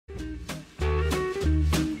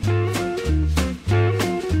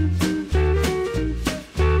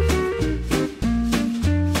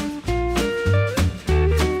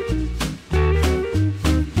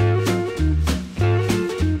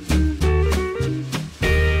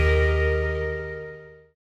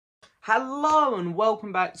Hello and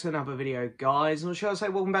welcome back to another video, guys. Or shall I say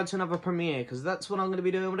welcome back to another premiere, because that's what I'm going to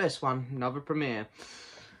be doing with this one, another premiere.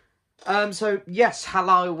 So yes,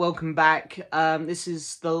 hello, welcome back. This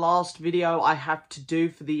is the last video I have to do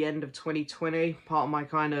for the end of 2020, part of my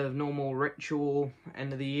kind of normal ritual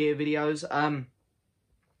end of the year videos.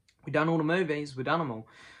 We've done all the movies, we've done them all.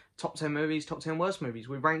 Top 10 movies, top 10 worst movies.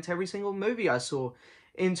 We ranked every single movie I saw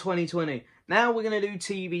in 2020. Now we're going to do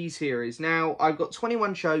TV series. Now, I've got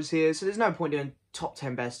 21 shows here, so there's no point doing top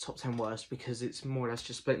 10 best, top 10 worst, because it's more or less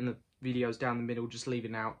just splitting the videos down the middle, just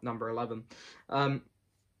leaving out number 11.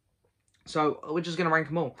 So we're just going to rank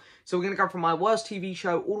them all. So we're going to go from my worst TV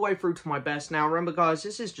show all the way through to my best. Now, remember, guys,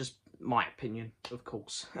 this is just my opinion, of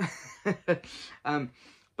course. But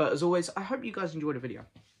as always, I hope you guys enjoyed the video.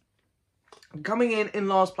 Coming in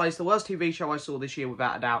last place, the worst TV show I saw this year,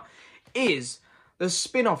 without a doubt, is the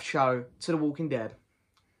spin-off show to The Walking Dead.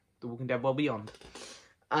 The Walking Dead Well Beyond.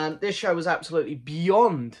 This show was absolutely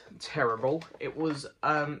beyond terrible. It was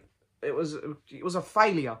a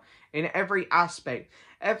failure in every aspect.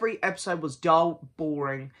 Every episode was dull,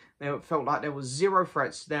 boring. It felt like there was zero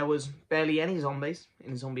threats. There was barely any zombies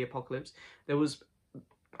in the zombie apocalypse. I don't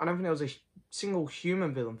think there was a single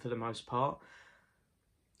human villain for the most part.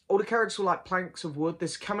 All the characters were like planks of wood.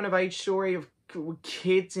 This coming-of-age story of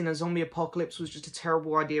kids in a zombie apocalypse was just a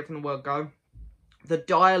terrible idea from the word go. The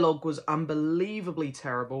dialogue was unbelievably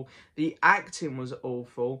terrible. The acting was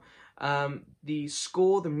awful. The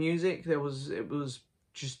score, the music, it was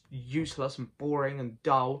just useless and boring and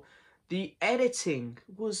dull. The editing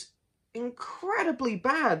was incredibly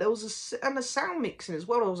bad. There was and the sound mixing as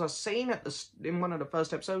well. There was a scene in one of the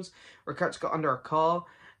first episodes where a character got under a car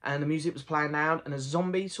and the music was playing loud, and a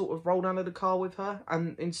zombie sort of rolled under the car with her.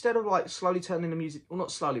 And instead of like slowly turning the music, well, not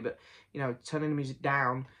slowly, but you know, turning the music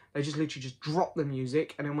down, they just literally just dropped the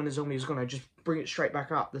music, and then when the zombie was gonna just bring it straight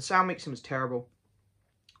back up. The sound mixing was terrible.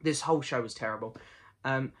 This whole show was terrible.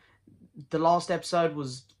 The last episode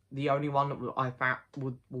was the only one that I found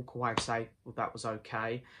would walk away and say, well, that was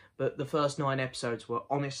okay. But the first 9 episodes were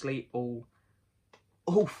honestly all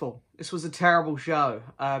awful. This was a terrible show.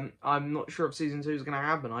 I'm not sure if season 2 is going to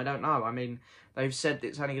happen. I don't know. I mean, they've said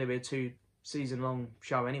it's only going to be a 2-season long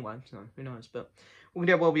show anyway, so who knows. But Walking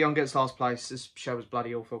Dead Well Beyond gets last place. This show was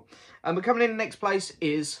bloody awful. But coming in next place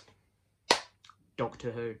is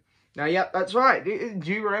Doctor Who. Now, yep, that's right.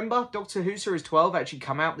 Do you remember Doctor Who Series 12 actually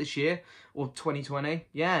come out this year? Or 2020?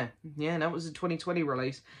 Yeah, that was a 2020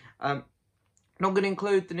 release. Not going to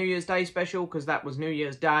include the New Year's Day special, because that was New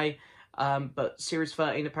Year's Day. But Series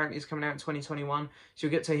 13 apparently is coming out in 2021. So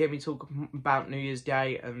you'll get to hear me talk about New Year's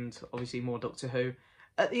Day and obviously more Doctor Who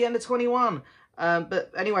at the end of 21.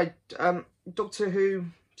 But anyway, Doctor Who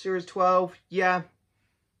Series 12, yeah,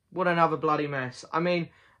 what another bloody mess. I mean,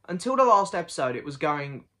 until the last episode, it was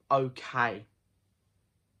going okay.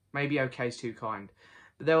 Maybe okay is too kind.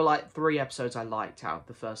 But there were like 3 episodes I liked out of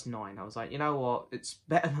the first 9. I was like, you know what? It's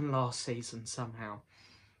better than last season somehow.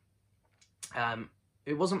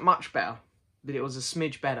 It wasn't much better, but it was a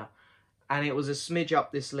smidge better. And it was a smidge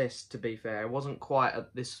up this list, to be fair. It wasn't quite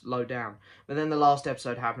at this low down. But then the last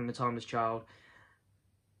episode happened, The Timeless Child.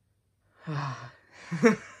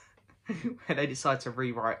 Where they decided to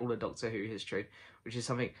rewrite all the Doctor Who history, which is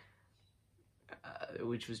something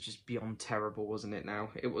which was just beyond terrible, wasn't it now?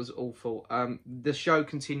 It was awful. The show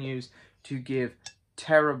continues to give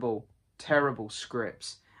terrible, terrible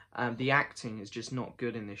scripts. The acting is just not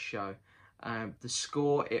good in this show. The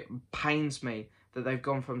score, it pains me that they've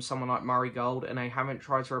gone from someone like Murray Gold and they haven't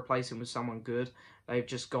tried to replace him with someone good. They've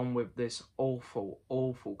just gone with this awful,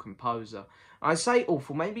 awful composer. I say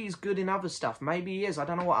awful, maybe he's good in other stuff. Maybe he is. I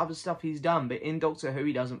don't know what other stuff he's done, but in Doctor Who,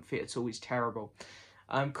 he doesn't fit at all. He's terrible.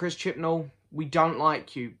 Chris Chibnall, we don't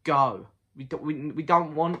like you. Go. We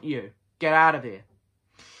don't want you. Get out of here.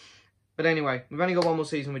 But anyway, we've only got one more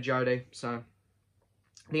season with Jodie, so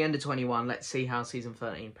the end of 21. Let's see how season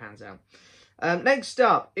 13 pans out. Next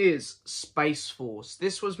up is Space Force.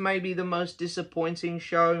 This was maybe the most disappointing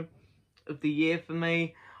show of the year for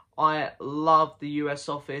me. I love the US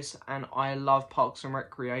Office and I love Parks and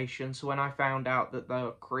Recreation. So when I found out that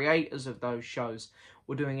the creators of those shows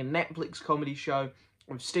were doing a Netflix comedy show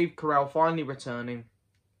with Steve Carell finally returning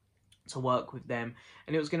to work with them,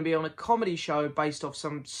 and it was going to be on a comedy show based off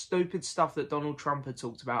some stupid stuff that Donald Trump had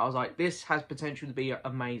talked about, I was like, this has potential to be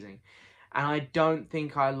amazing. And I don't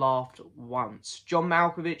think I laughed once. John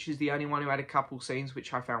Malkovich is the only one who had a couple scenes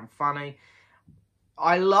which I found funny.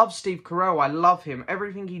 I love Steve Carell. I love him.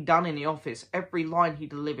 Everything he'd done in The Office, every line he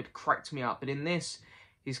delivered cracked me up. But in this,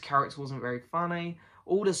 his character wasn't very funny.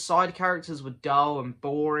 All the side characters were dull and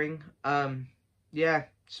boring. Yeah,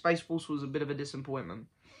 Space Force was a bit of a disappointment.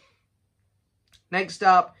 Next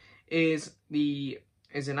up is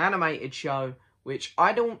an animated show, which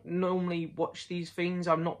I don't normally watch these things.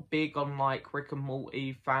 I'm not big on like Rick and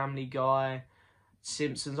Morty, Family Guy,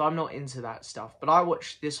 Simpsons. I'm not into that stuff. But I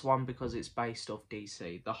watched this one because it's based off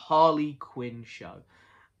DC, the Harley Quinn show.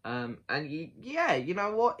 Yeah, you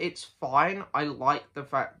know what? It's fine. I like the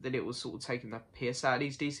fact that it was sort of taking the piss out of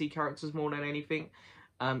these DC characters more than anything.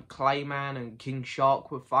 Clayman and King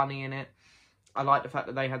Shark were funny in it. I like the fact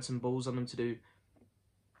that they had some balls on them to do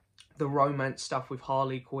the romance stuff with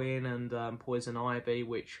Harley Quinn and Poison Ivy,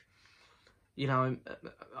 which, you know,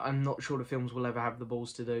 I'm not sure the films will ever have the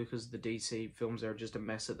balls to do, because the DC films are just a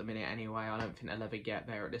mess at the minute anyway. I don't think they'll ever get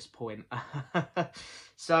there at this point.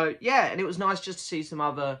 So, yeah, and it was nice just to see some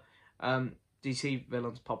other DC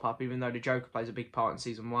villains pop up, even though the Joker plays a big part in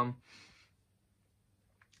Season 1.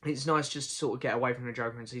 It's nice just to sort of get away from the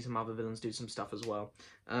Joker and see some other villains do some stuff as well.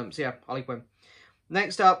 So, yeah, Harley Quinn.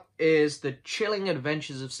 Next up is The Chilling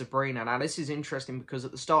Adventures of Sabrina. Now, this is interesting because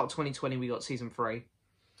at the start of 2020, we got Season 3.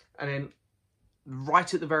 And then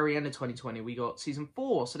right at the very end of 2020, we got Season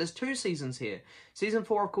 4. So there's 2 seasons here. Season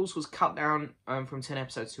 4, of course, was cut down from 10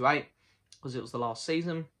 episodes to 8 because it was the last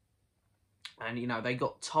season. And, you know, they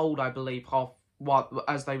got told, I believe,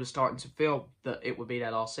 as they were starting to film, that it would be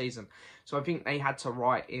their last season. So I think they had to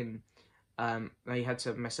write in, they had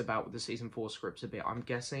to mess about with the Season 4 scripts a bit, I'm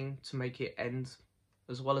guessing, to make it end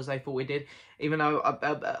as well as they thought it did. Even though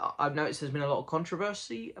I've noticed there's been a lot of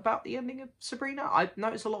controversy about the ending of Sabrina. I've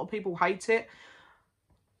noticed a lot of people hate it.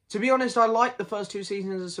 To be honest, I liked the first 2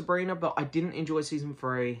 seasons of Sabrina, but I didn't enjoy Season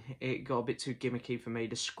 3. It got a bit too gimmicky for me.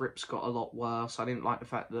 The scripts got a lot worse. I didn't like the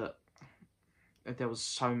fact that there was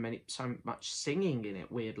so much singing in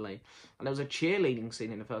it, weirdly. And there was a cheerleading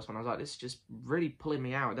scene in the first one. I was like, this is just really pulling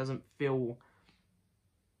me out. It doesn't feel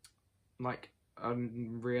like a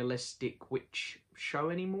realistic witch show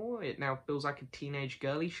anymore. It now feels like a teenage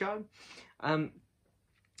girly show.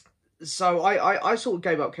 So I sort of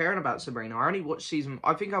gave up caring about Sabrina. I only watched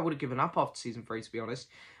I think I would have given up after Season 3, to be honest.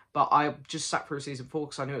 But I just sat through Season 4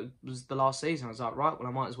 because I knew it was the last season. I was like, right, well,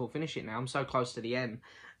 I might as well finish it now. I'm so close to the end.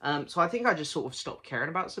 So I think I just sort of stopped caring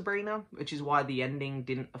about Sabrina, which is why the ending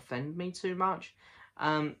didn't offend me too much.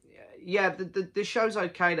 Yeah, the show's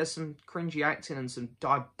okay. There's some cringy acting and some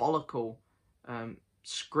diabolical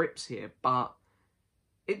scripts here, but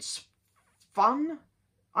it's fun.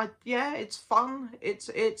 Yeah, it's fun.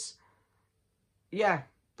 Yeah,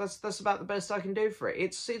 that's about the best I can do for it.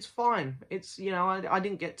 It's fine. It's, you know, I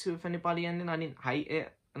didn't get too offended by the ending. I didn't hate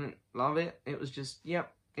it. I didn't love it. It was just,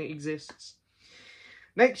 yep, it exists.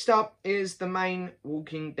 Next up is the main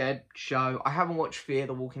Walking Dead show. I haven't watched Fear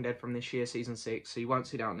the Walking Dead from this year, Season 6, so you won't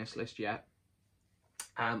see that on this list yet.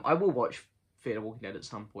 I will watch Fear the Walking Dead at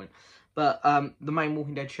some point. But the main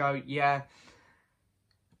Walking Dead show, yeah.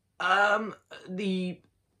 The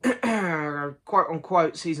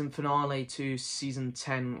quote-unquote season finale to Season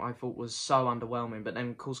 10 I thought was so underwhelming. But then,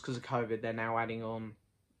 of course, because of COVID, they're now adding on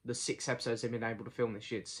the 6 episodes they've been able to film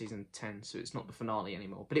this year to Season 10. So it's not the finale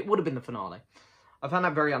anymore. But it would have been the finale. I found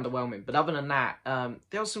that very underwhelming. But other than that,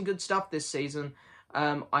 there was some good stuff this season.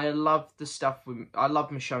 I loved the stuff I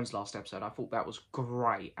loved Michonne's last episode. I thought that was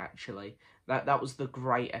great, actually. That was the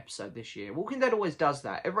great episode this year. Walking Dead always does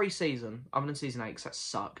that. Every season, other than Season 8, because that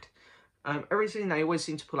sucked. Every season, they always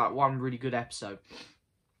seem to pull out one really good episode.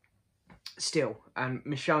 Still, and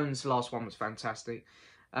Michonne's last one was fantastic.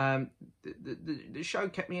 The show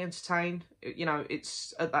kept me entertained. You know,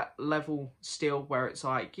 it's at that level still where it's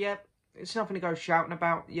like, yeah, it's nothing to go shouting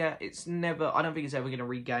about. Yeah, it's never, I don't think it's ever going to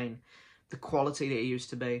regain the quality that it used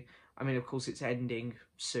to be. I mean, of course, it's ending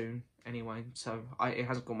soon anyway, so it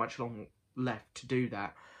hasn't got much long left to do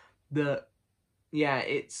that. Yeah,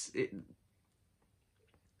 it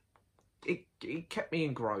kept me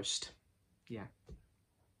engrossed. Yeah.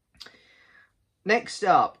 Next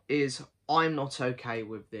up is I'm Not Okay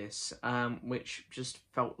With This, which just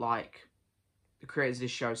felt like the creators of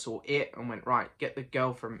this show saw It and went, right, get the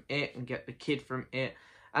girl from It and get the kid from It.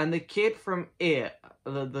 And the kid from It,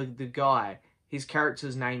 the guy, his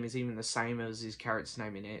character's name is even the same as his character's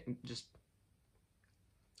name in It. Just,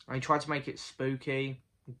 I tried to make it spooky,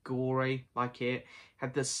 gory, like It.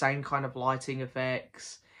 Had the same kind of lighting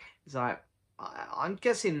effects. It's like, I'm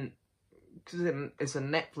guessing, because it's a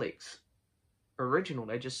Netflix original,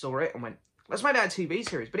 they just saw It and went, let's make that a TV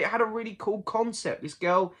series. But it had a really cool concept. This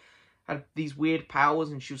girl had these weird powers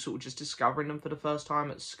and she was sort of just discovering them for the first time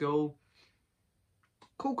at school.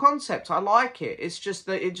 Cool concept. I like it. It's just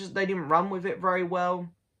that they didn't run with it very well.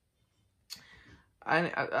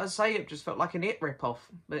 And I say it just felt like an It ripoff.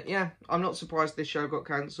 But yeah, I'm not surprised this show got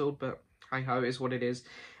cancelled, but hey-ho, is what it is.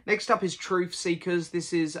 Next up is Truth Seekers.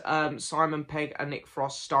 This is Simon Pegg and Nick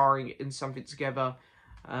Frost starring in something together.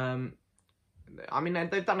 I mean,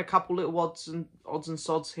 they've done a couple little odds and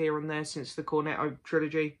sods here and there since the Cornetto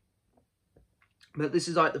trilogy. But this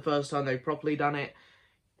is like the first time they've properly done it.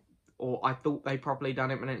 Or I thought they properly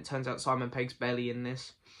done it, but then it turns out Simon Pegg's barely in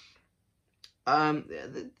this.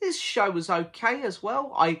 This show was okay as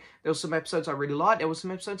well. There were some episodes I really liked. There were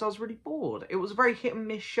some episodes I was really bored. It was a very hit and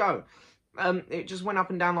miss show. It just went up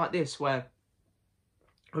and down like this, where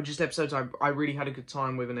or just episodes I really had a good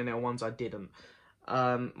time with, and then there were ones I didn't.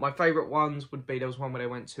 My favourite ones would be, there was one where they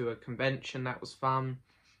went to a convention, that was fun,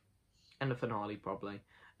 and the finale probably.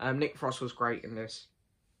 Nick Frost was great in this,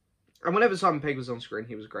 and whenever Simon Pegg was on screen,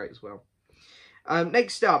 he was great as well.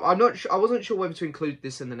 Next up, I wasn't sure whether to include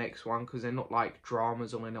this in the next one because they're not like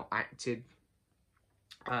dramas or they're not acted.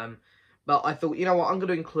 But I thought, you know what, I'm going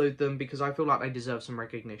to include them because I feel like they deserve some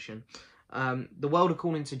recognition. The World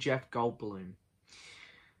According to Jeff Goldblum.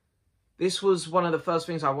 This was one of the first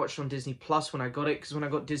things I watched on Disney Plus when I got it, because when I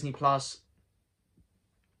got Disney Plus,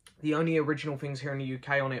 the only original things here in the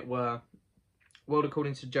UK on it were World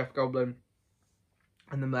According to Jeff Goldblum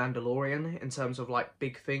and The Mandalorian, in terms of like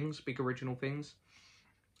big things, big original things.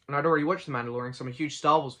 And I'd already watched The Mandalorian, so I'm a huge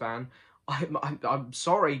Star Wars fan. I'm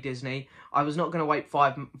sorry, Disney. I was not going to wait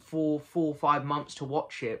 4 or 5 months to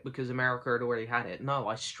watch it because America had already had it. No,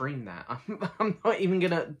 I streamed that. I'm not even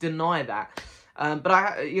going to deny that. But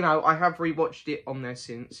I have rewatched it on there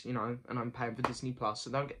since, and I'm paying for Disney Plus,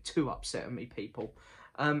 so don't get too upset at me, people.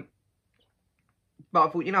 But I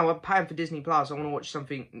thought, I'm paying for Disney Plus, I want to watch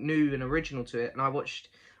something new and original to it, and I watched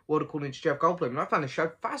World According to Jeff Goldblum, and I found the show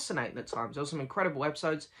fascinating at times. There were some incredible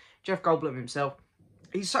episodes. Jeff Goldblum himself,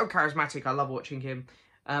 he's so charismatic, I love watching him.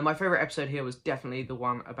 My favourite episode here was definitely the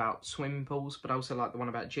one about swimming pools, but I also like the one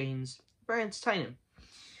about jeans. Very entertaining.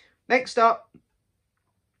 Next up,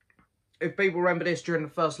 if people remember this, during the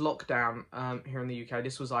first lockdown here in the UK,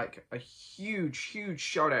 this was like a huge, huge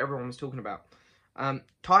show that everyone was talking about.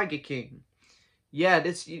 Tiger King. Yeah,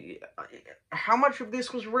 how much of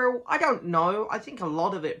this was real? I don't know. I think a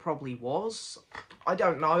lot of it probably was. I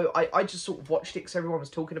don't know. I just sort of watched it because everyone was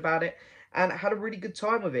talking about it and had a really good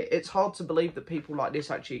time with it. It's hard to believe that people like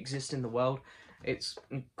this actually exist in the world. It's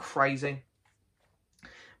crazy.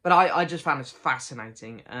 But I just found this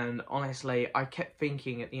fascinating, and honestly, I kept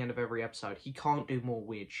thinking at the end of every episode, he can't do more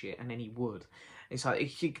weird shit, and then he would. It's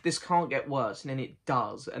like, this can't get worse, and then it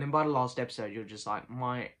does. And then by the last episode, you're just like,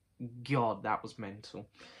 my God, that was mental.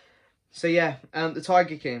 So yeah, the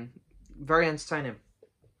Tiger King, very entertaining.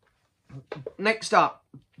 Next up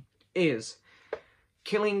is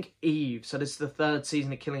Killing Eve. So this is the 3rd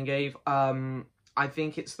season of Killing Eve. I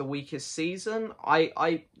think it's the weakest season.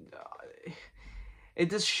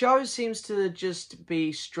 The show seems to just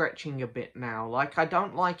be stretching a bit now. Like, I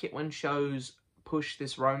don't like it when shows push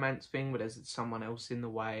this romance thing, where there's someone else in the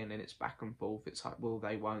way, and then it's back and forth. It's like, will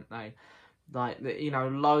they, won't they? Like,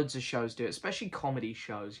 loads of shows do it, especially comedy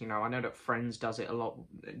shows. I know that Friends does it a lot,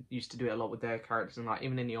 used to do it a lot with their characters, and like,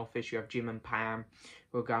 even in The Office, you have Jim and Pam,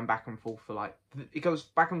 who are going back and forth for like, it goes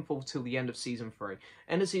back and forth till the end of season 3.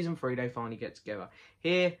 End of season 3, they finally get together.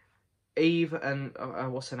 Here, Eve and,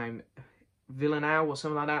 what's her name? Villanelle or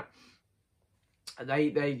something like that.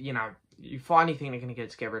 They you finally think they're going to get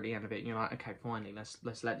together at the end of it, and you're like, okay, finally,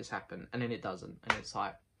 let's let this happen, and then it doesn't, and it's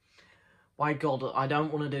like, my God, I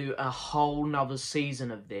don't want to do a whole nother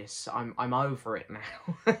season of this. I'm over it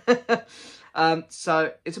now.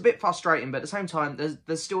 So it's a bit frustrating, but at the same time,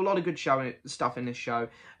 there's still a lot of good stuff in this show.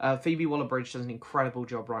 Phoebe Waller-Bridge does an incredible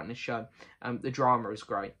job writing this show. The drama is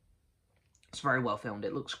great. It's very well filmed.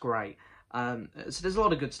 It looks great. So there's a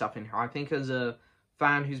lot of good stuff in here. I think as a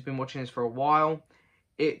fan who's been watching this for a while,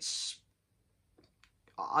 I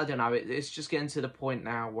don't know, it's just getting to the point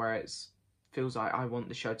now where it feels like I want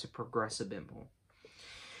the show to progress a bit more.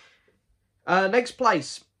 Next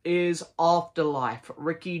place is Afterlife,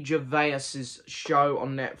 Ricky Gervais's show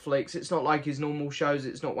on Netflix. It's not like his normal shows.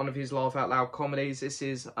 It's not one of his laugh-out-loud comedies. This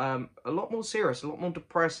is a lot more serious, a lot more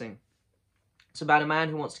depressing. It's about a man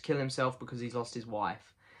who wants to kill himself because he's lost his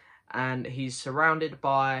wife. And he's surrounded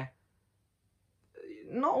by,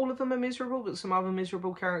 not all of them are miserable, but some other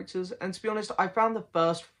miserable characters. And to be honest, I found the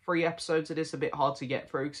first 3 episodes of this a bit hard to get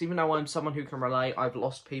through, because even though I'm someone who can relate, I've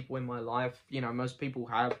lost people in my life, most people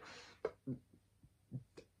have.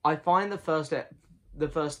 I find the first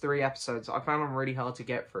 3 episodes, I found them really hard to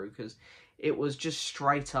get through, because it was just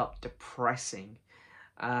straight up depressing.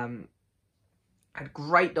 Had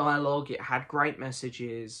great dialogue, it had great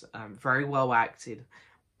messages, very well acted.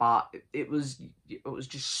 But it was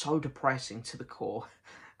just so depressing to the core.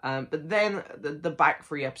 But then the back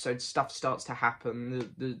 3 episodes, stuff starts to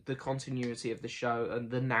happen. The continuity of the show and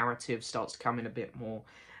the narrative starts to come in a bit more.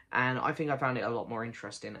 And I think I found it a lot more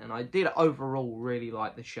interesting. And I did overall really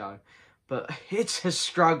like the show. But it's a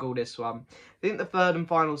struggle, this one. I think the 3rd and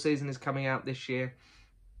final season is coming out this year.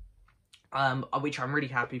 Which I'm really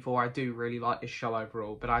happy for. I do really like this show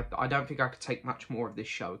overall. But I don't think I could take much more of this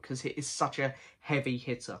show, because it is such a heavy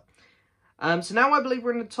hitter. So now I believe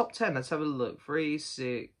we're in the top 10. Let's have a look.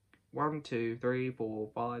 1, 2, 3, 4,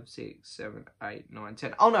 5, 6, 7, 8, 9,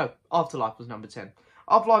 10. Oh no, Afterlife was number 10.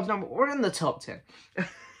 We're in the top 10.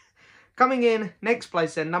 Coming in, next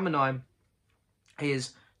place then, number 9,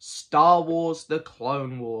 is Star Wars The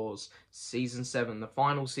Clone Wars, Season 7, the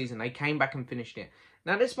final season. They came back and finished it.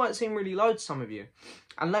 Now this might seem really low to some of you,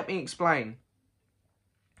 and let me explain.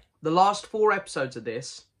 The last 4 episodes of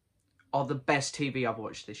this are the best TV I've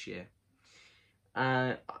watched this year.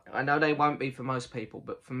 I know they won't be for most people,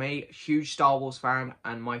 but for me, huge Star Wars fan,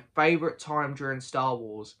 and my favourite time during Star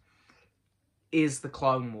Wars is the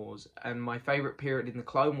Clone Wars. And my favourite period in the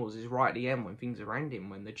Clone Wars is right at the end, when things are ending,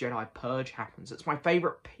 when the Jedi Purge happens. It's my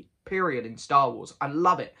favourite period in Star Wars. I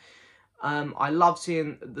love it. I love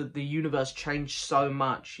seeing the universe change so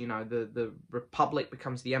much. You know, the Republic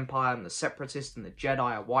becomes the Empire, and the Separatists and the Jedi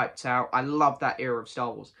are wiped out. I love that era of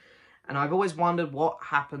Star Wars. And I've always wondered what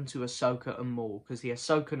happened to Ahsoka and Maul, because the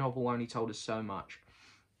Ahsoka novel only told us so much.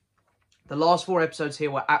 The last 4 episodes here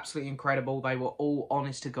were absolutely incredible. They were all,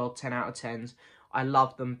 honest to God, 10 out of 10s. I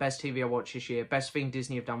loved them. Best TV I watched this year. Best thing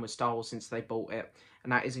Disney have done with Star Wars since they bought it.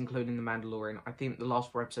 And that is including The Mandalorian. I think the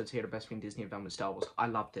last 4 episodes here are the best thing Disney have done with Star Wars. I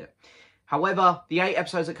loved it. However, the 8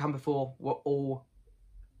 episodes that come before were all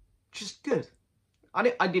just good.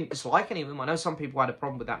 I didn't dislike any of them. I know some people had a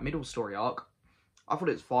problem with that middle story arc. I thought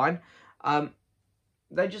it was fine.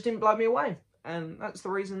 They just didn't blow me away. And that's the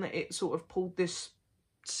reason that it sort of pulled this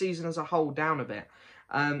season as a whole down a bit.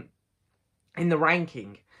 In the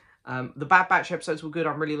ranking, the Bad Batch episodes were good.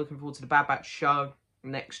 I'm really looking forward to the Bad Batch show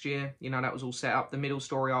next year. You know, that was all set up. The middle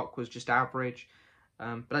story arc was just average.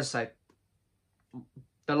 But as I say,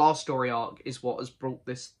 the last story arc is what has brought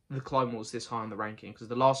the Clone Wars this high on the ranking, because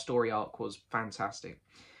the last story arc was fantastic.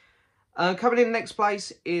 Coming in next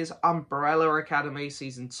place is Umbrella Academy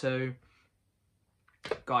Season 2.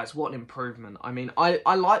 Guys, what an improvement. I mean,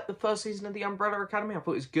 I liked the first season of the Umbrella Academy. I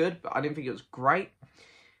thought it was good, but I didn't think it was great.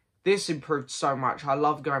 This improved so much. I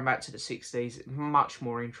love going back to the 60s. Much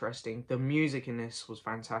more interesting. The music in this was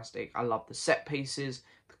fantastic. I love the set pieces,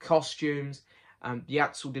 the costumes. The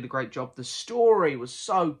Axel did a great job. The story was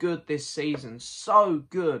so good this season. So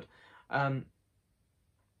good.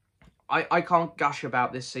 I can't gush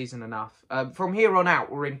about this season enough. From here on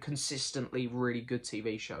out, we're in consistently really good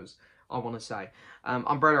TV shows, I want to say.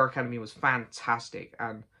 Umbrella Academy was fantastic,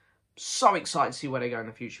 and so excited to see where they go in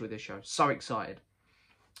the future with this show. So excited.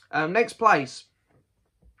 Next place,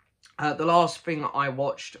 the last thing I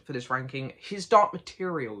watched for this ranking, His Dark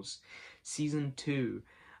Materials, Season 2.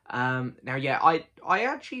 Now, yeah, I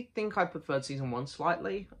actually think I preferred Season 1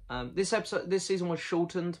 slightly. This season was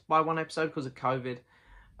shortened by 1 episode because of COVID.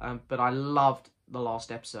 But I loved the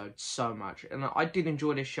last episode so much. And I did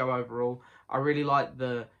enjoy this show overall. I really liked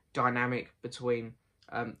the dynamic between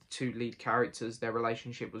the 2 lead characters. Their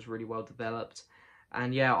relationship was really well developed.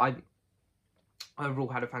 And yeah, I overall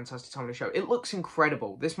had a fantastic time on the show. It looks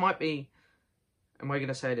incredible. This might be, and we're going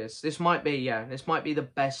to say this, this might be the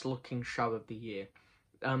best looking show of the year.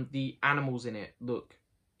 The animals in it look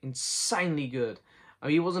insanely good. I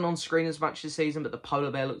mean, he wasn't on screen as much this season, but the polar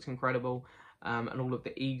bear looked incredible. And all of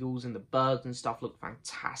the eagles and the birds and stuff look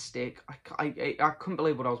fantastic. I couldn't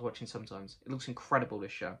believe what I was watching sometimes. It looks incredible,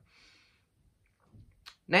 this show.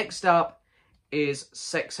 Next up is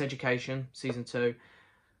Sex Education, Season 2.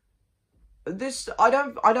 I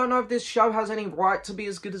don't know if this show has any right to be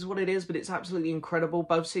as good as what it is, but it's absolutely incredible.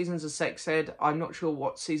 Both seasons of Sex Ed. I'm not sure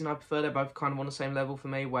what season I prefer. They're both kind of on the same level for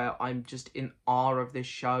me, where I'm just in awe of this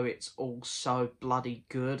show. It's all so bloody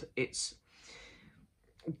good.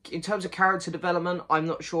 In terms of character development, I'm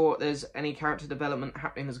not sure there's any character development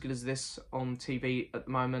happening as good as this on TV at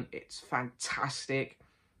the moment. It's fantastic.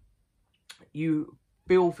 You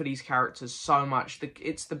feel for these characters so much.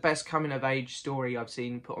 It's the best coming-of-age story I've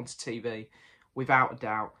seen put onto TV, without a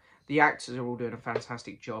doubt. The actors are all doing a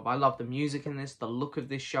fantastic job. I love the music in this, the look of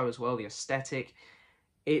this show as well, the aesthetic.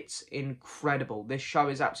 It's incredible. This show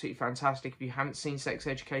is absolutely fantastic. If you haven't seen Sex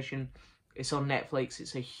Education, it's on Netflix.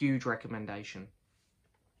 It's a huge recommendation.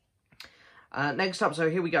 Next up, so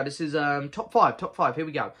here we go. This is top 5. Here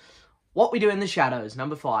we go. What We Do in the Shadows,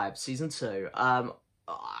 number 5, Season 2.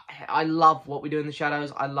 I love What We Do in the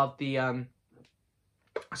Shadows. I love the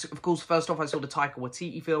So, of course, first off, I saw the Taika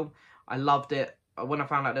Waititi film. I loved it. When I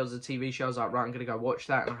found out there was a TV show, I was like, right, I'm going to go watch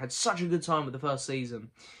that. And I had such a good time with the first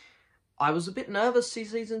season. I was a bit nervous to see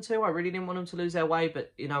season 2. I really didn't want them to lose their way.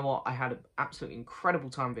 But you know what? I had an absolutely incredible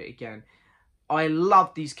time with it again. I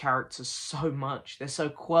love these characters so much. They're so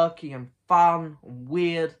quirky and fun and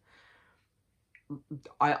weird.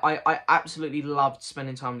 I absolutely loved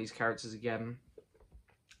spending time with these characters again.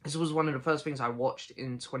 This was one of the first things I watched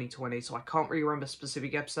in 2020, so I can't really remember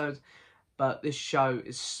specific episodes, but this show,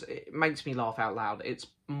 it makes me laugh out loud. It's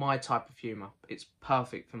my type of humour. It's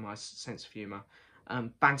perfect for my sense of humour.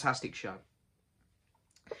 Fantastic show.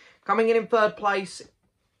 Coming in third place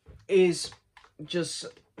is just,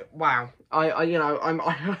 wow. I'm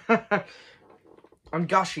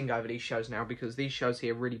gushing over these shows now because these shows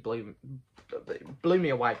here really blew me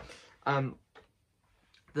away.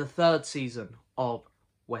 The third season of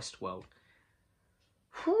Westworld.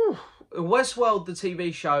 Whew. Westworld, the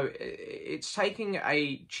TV show, it's taking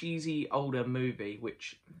a cheesy older movie,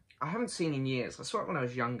 which I haven't seen in years. I saw it when I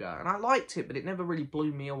was younger, and I liked it, but it never really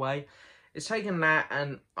blew me away. It's taken that,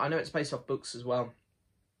 and I know it's based off books as well,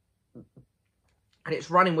 and it's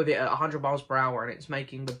running with it at 100 miles per hour, and it's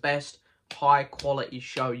making the best high-quality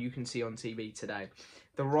show you can see on TV today.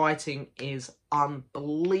 The writing is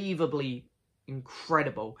unbelievably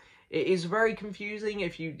incredible. It is very confusing.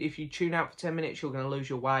 If you tune out for 10 minutes, you're going to lose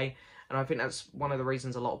your way. And I think that's one of the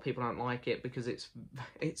reasons a lot of people don't like it, because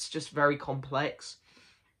it's just very complex.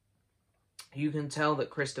 You can tell that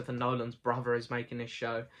Christopher Nolan's brother is making this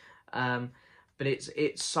show. But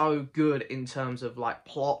it's so good in terms of like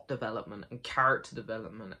plot development and character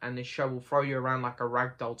development. And this show will throw you around like a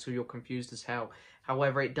rag doll till you're confused as hell.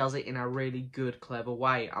 However, it does it in a really good, clever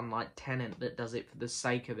way, unlike Tenet that does it for the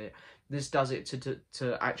sake of it. This does it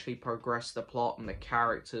to actually progress the plot and the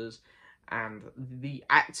characters, and the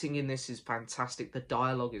acting in this is fantastic. The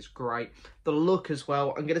dialogue is great. The look as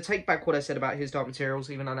well. I'm going to take back what I said about His Dark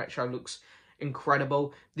Materials, even though that show looks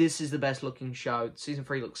incredible. This is the best looking show. Season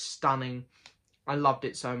 3 looks stunning. I loved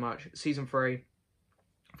it so much. Season 3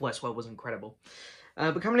 of Westworld was incredible.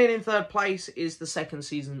 But coming in third place is the second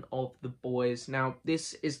season of The Boys. Now,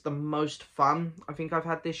 this is the most fun I think I've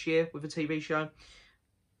had this year with a TV show.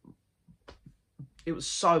 It was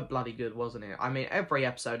so bloody good, wasn't it? I mean, every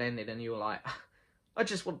episode ended and you were like, I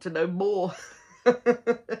just want to know more.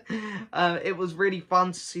 It was really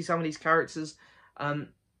fun to see some of these characters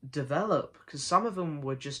develop, because some of them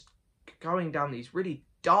were just going down these really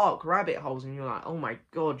dark rabbit holes and you're like, oh my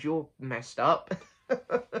god, you're messed up.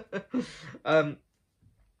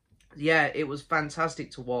 Yeah, it was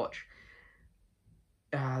fantastic to watch.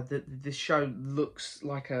 This show looks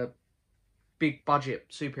like a big budget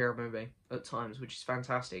superhero movie at times, which is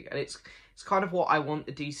fantastic, and it's kind of what I want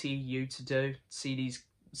the DCU to do. See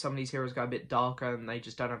some of these heroes go a bit darker, and they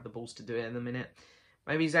just don't have the balls to do it in the minute.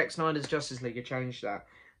 Maybe Zack Snyder's Justice League will change that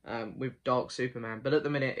with Dark Superman, but at the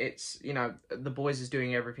minute it's, you know, The Boys is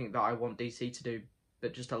doing everything that I want DC to do,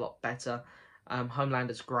 but just a lot better.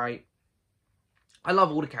 Homelander's great. I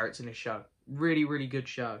love all the characters in this show. Really, really good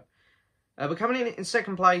show. But coming in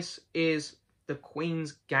second place is The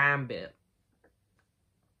Queen's Gambit.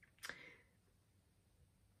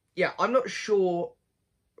 Yeah, I'm not sure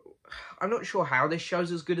how this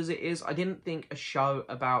show's as good as it is. I didn't think a show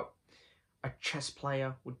about a chess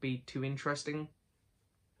player would be too interesting.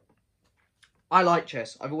 I like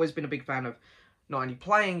chess. I've always been a big fan of not only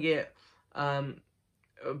playing it,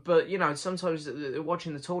 but, you know, sometimes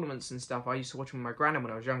watching the tournaments and stuff. I used to watch them with my granddad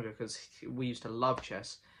when I was younger, because we used to love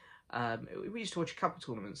chess. We used to watch a couple of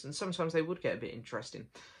tournaments, and sometimes they would get a bit interesting.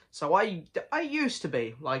 So I used to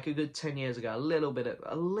be, like a good 10 years ago, a little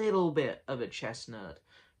bit of a chess nerd.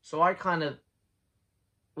 So I kind of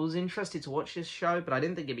was interested to watch this show, but I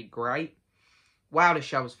didn't think it'd be great. Wow, this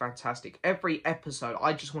show was fantastic. Every episode,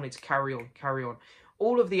 I just wanted to carry on.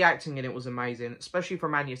 All of the acting in it was amazing, especially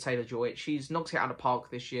from Anya Taylor-Joy. She's knocked it out of the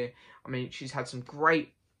park this year. I mean, she's had some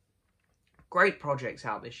great projects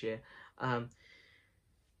out this year. And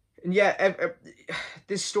yeah,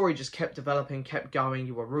 this story just kept developing, kept going.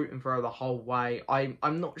 You were rooting for her the whole way.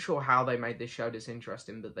 I'm not sure how they made this show this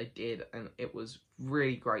interesting, but they did, and it was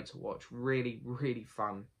really great to watch. Really, really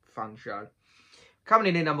fun show.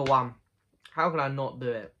 Coming in number 1, how can I not do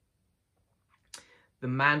it? The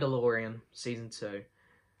Mandalorian Season 2.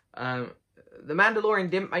 The Mandalorian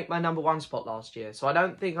didn't make my number 1 spot last year, so I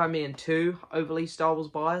don't think I'm being too overly Star Wars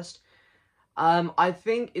biased. I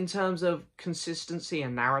think in terms of consistency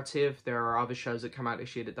and narrative, there are other shows that come out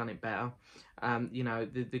this year that done it better. You know,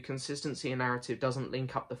 the consistency and narrative doesn't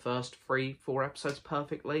link up the first 3-4 episodes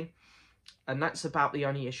perfectly, and that's about the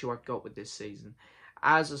only issue I've got with this season.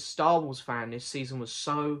 as a Star Wars fan, this season was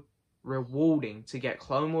so rewarding to get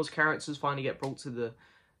Clone Wars characters finally get brought to the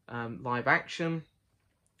live action,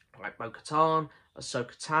 like Bo-Katan,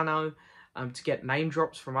 Ahsoka Tano, to get name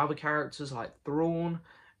drops from other characters like Thrawn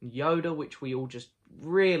and Yoda, which we all just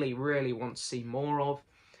really, really want to see more of.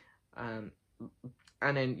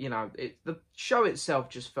 And then, you know, the show itself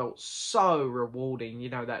just felt so rewarding. You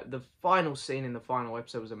know, that the final scene in the final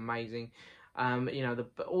episode was amazing. You know,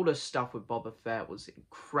 all the stuff with Boba Fett was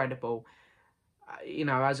incredible. You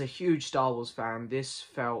know, as a huge Star Wars fan, this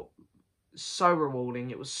felt so rewarding.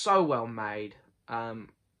 It was so well made.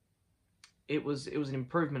 It was an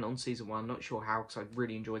improvement on season 1. Not sure how, because I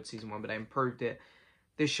really enjoyed season 1, but they improved it.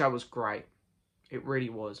 This show was great. It really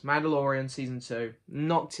was. Mandalorian season 2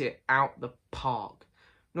 knocked it out the park.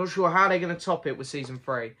 Not sure how they're going to top it with season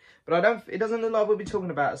 3, but it doesn't look like we'll be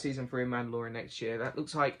talking about a season 3 of Mandalorian next year. That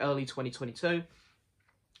looks like early 2022.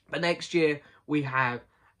 But next year we have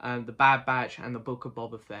the Bad Batch and the Book of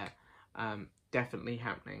Boba Fett definitely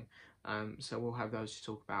happening. So we'll have those to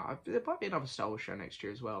talk about. There might be another Star Wars show next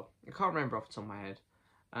year as well. I can't remember off the top of my head.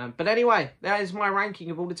 But anyway, that is my ranking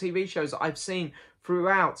of all the TV shows that I've seen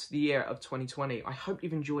throughout the year of 2020. I hope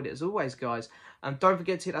you've enjoyed it as always, guys. Don't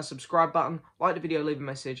forget to hit that subscribe button, like the video, leave a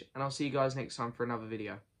message, and I'll see you guys next time for another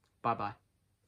video. Bye-bye.